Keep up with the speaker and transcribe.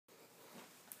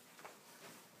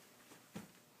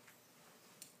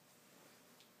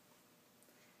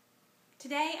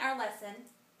Today our lesson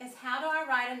is how do I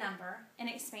write a number in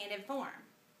expanded form.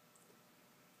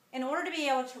 In order to be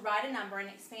able to write a number in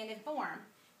expanded form,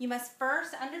 you must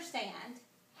first understand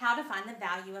how to find the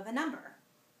value of a number.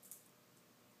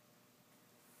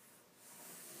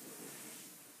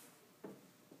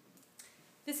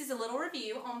 This is a little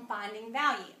review on finding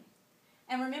value.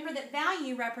 And remember that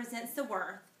value represents the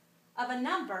worth of a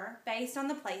number based on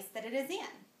the place that it is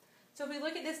in. So if we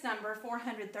look at this number,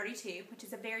 432, which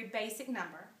is a very basic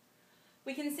number,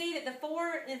 we can see that the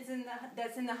 4 is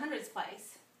that's in the hundreds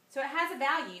place. So it has a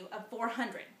value of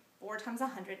 400. 4 times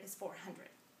 100 is 400.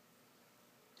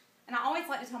 And I always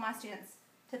like to tell my students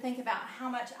to think about how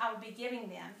much I would be giving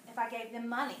them if I gave them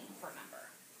money for a number.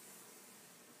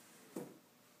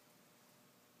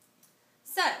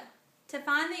 So, to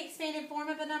find the expanded form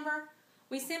of a number,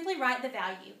 we simply write the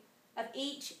value of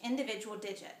each individual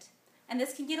digit. And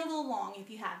this can get a little long if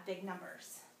you have big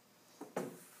numbers.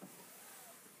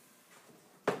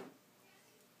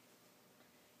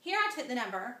 Here I took the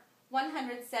number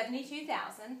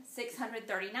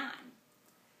 172,639.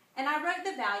 And I wrote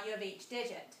the value of each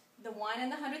digit. The 1 in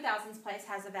the hundred thousands place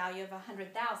has a value of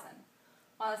 100,000,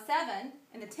 while a 7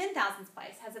 in the 10,000s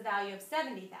place has a value of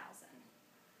 70,000.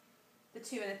 The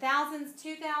 2 in the thousands,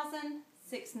 2,000,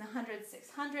 6 in the hundreds,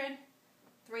 600,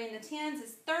 3 in the tens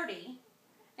is 30,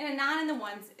 and a 9 in the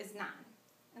ones is 9.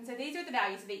 And so these are the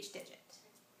values of each digit.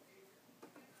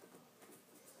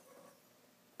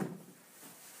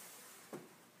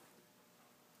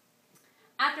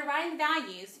 After writing the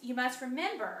values, you must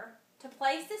remember to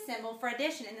place the symbol for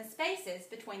addition in the spaces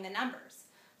between the numbers.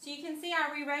 So you can see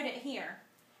I rewrote it here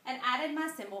and added my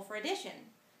symbol for addition,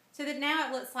 so that now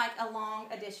it looks like a long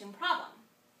addition problem.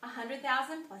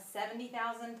 100,000 plus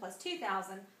 70,000 plus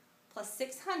 2,000 plus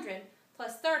 600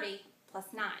 plus 30 plus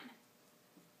 9.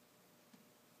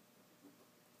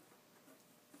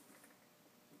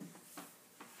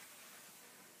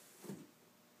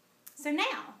 So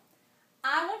now,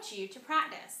 I want you to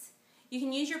practice. You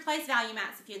can use your place value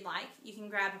mats if you'd like. You can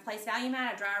grab a place value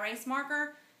mat, a dry erase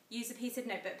marker, use a piece of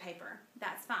notebook paper.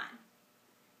 That's fine.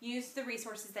 Use the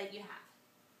resources that you have.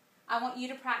 I want you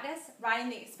to practice writing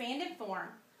the expanded form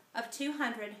of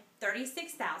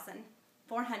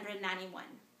 236,491.